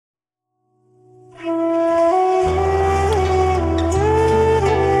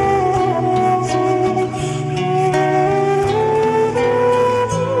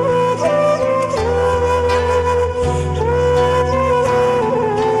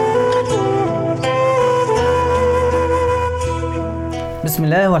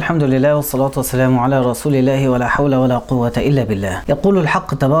بسم الله والحمد لله والصلاة والسلام على رسول الله ولا حول ولا قوة إلا بالله. يقول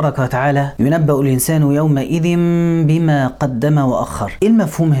الحق تبارك وتعالى: ينبأ الإنسان يومئذ بما قدم وأخر. إيه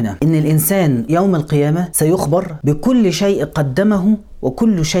المفهوم هنا؟ إن الإنسان يوم القيامة سيخبر بكل شيء قدمه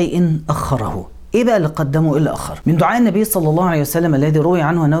وكل شيء أخره. ايه بقى اللي قدمه، ايه اللي اخر؟ من دعاء النبي صلى الله عليه وسلم الذي روي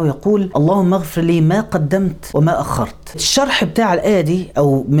عنه انه يقول: اللهم اغفر لي ما قدمت وما اخرت. الشرح بتاع الايه دي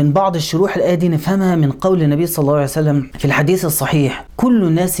او من بعض الشروح الايه دي نفهمها من قول النبي صلى الله عليه وسلم في الحديث الصحيح: كل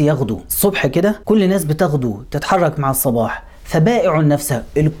الناس يغدو الصبح كده، كل الناس بتغدو تتحرك مع الصباح، فبائع نفسه.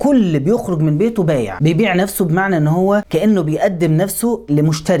 الكل بيخرج من بيته بايع، بيبيع نفسه، بمعنى ان هو كأنه بيقدم نفسه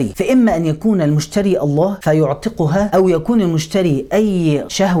لمشتري. فإما أن يكون المشتري الله فيعتقها، أو يكون المشتري أي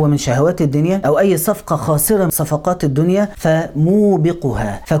شهوة من شهوات الدنيا أو أي صفقة خاسرة من صفقات الدنيا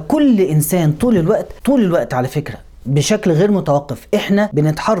فموبقها. فكل إنسان طول الوقت على فكرة بشكل غير متوقف احنا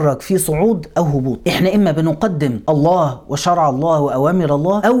بنتحرك في صعود او هبوط. احنا اما بنقدم الله وشرع الله واوامر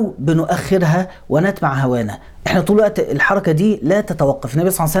الله، او بنؤخرها ونتبع هوانا. احنا طول الوقت الحركة دي لا تتوقف. النبي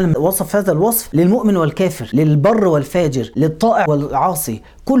صلى الله عليه وسلم وصف هذا الوصف للمؤمن والكافر، للبر والفاجر، للطائع والعاصي.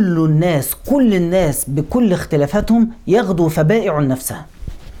 كل الناس بكل اختلافاتهم يغدو فبائع نفسه.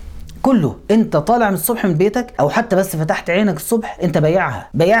 كله انت طالع من الصبح من بيتك او حتى بس فتحت عينك الصبح انت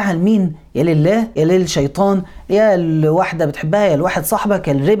بايعها لمين؟ يا لله يا للشيطان، يا لواحده بتحبها، يا لواحد صاحبك،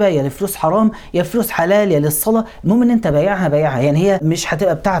 يا للربا، يا لفلوس حرام، يا فلوس حلال، يا للصلاه. المهم ان انت بايعها. يعني هي مش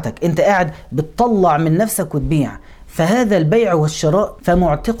هتبقى بتاعتك، انت قاعد بتطلع من نفسك وتبيع. فهذا البيع والشراء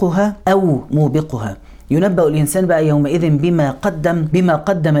فمعتقها او موبقها. ينبأ الإنسان بقى يومئذ بما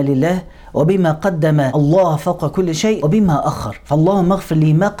قدم لله، وبما قدم الله فوق كل شيء، وبما أخر. فاللهم اغفر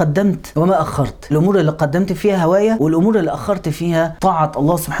لي ما قدمت وما أخرت. الأمور اللي قدمت فيها هواية والأمور اللي أخرت فيها طاعة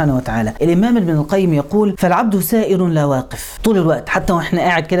الله سبحانه وتعالى. الإمام ابن القيم يقول: فالعبد سائر لا واقف. طول الوقت حتى واحنا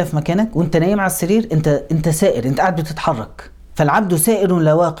قاعد كده في مكانك وانت نايم على السرير انت سائر، انت قاعد بتتحرك. فالعبد سائر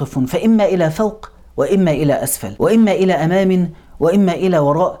لا واقف، فإما إلى فوق وإما إلى أسفل، وإما إلى أمام وإما إلى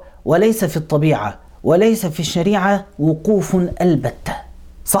وراء، وليس في الطبيعة وليس في الشريعة وقوف البتة.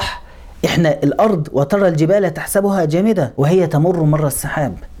 صح؟ احنا الارض وترى الجبال تحسبها جامدة وهي تمر مر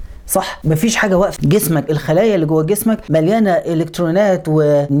السحاب. صح؟ مفيش حاجة واقفة. جسمك، الخلايا اللي جوه جسمك مليانة الكترونات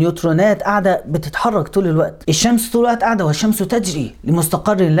ونيوترونات قاعدة بتتحرك طول الوقت. الشمس طول الوقت قاعدة والشمس تجري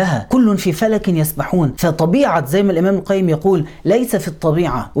لمستقر لها، كل في فلك يسبحون. فطبيعة زي ما الإمام القيم يقول: ليس في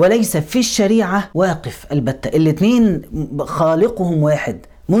الطبيعة وليس في الشريعة واقف البتة. الاتنين خالقهم واحد،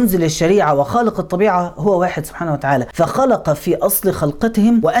 منزل الشريعة وخالق الطبيعة هو واحد سبحانه وتعالى. فخلق في أصل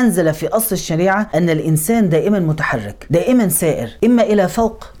خلقتهم وأنزل في أصل الشريعة أن الإنسان دائما متحرك، دائما سائر، إما إلى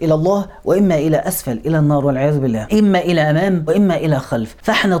فوق إلى الله وإما إلى أسفل إلى النار والعياذ بالله، إما إلى أمام وإما إلى خلف.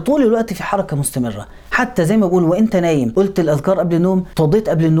 فإحنا طول الوقت في حركة مستمرة. حتى زي ما بقول وإنت نايم قلت الأذكار قبل النوم، توضيت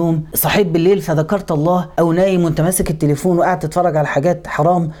قبل النوم، صحيت بالليل فذكرت الله، أو نايم وإنت ماسك التليفون وقاعد تتفرج على حاجات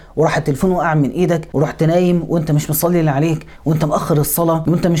حرام وراح التليفون وقع من إيدك ورحت نايم وإنت مش مصلي اللي عليك وإنت مأخر الصلاة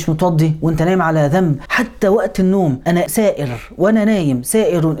وإنت مش متوضي وإنت نايم على ذنب. حتى وقت النوم أنا سائر وأنا نايم،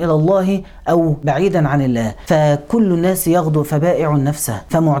 سائر إلى الله أو بعيدا عن الله. فكل الناس يغدو فبائع نفسه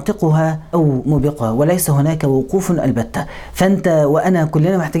فمعتقها أو موبقها، وليس هناك وقوف البتة. فأنت وأنا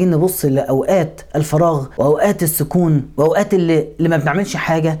كلنا محتاجين نبص لأوقات الفراغ وأوقات السكون وأوقات اللي ما بنعملش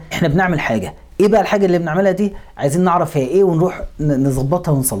حاجة. إحنا بنعمل حاجة. إيه بقى الحاجة اللي بنعملها دي؟ عايزين نعرف هي إيه ونروح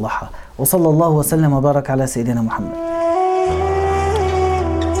نظبطها ونصلحها. وصلى الله وسلم وبارك على سيدنا محمد.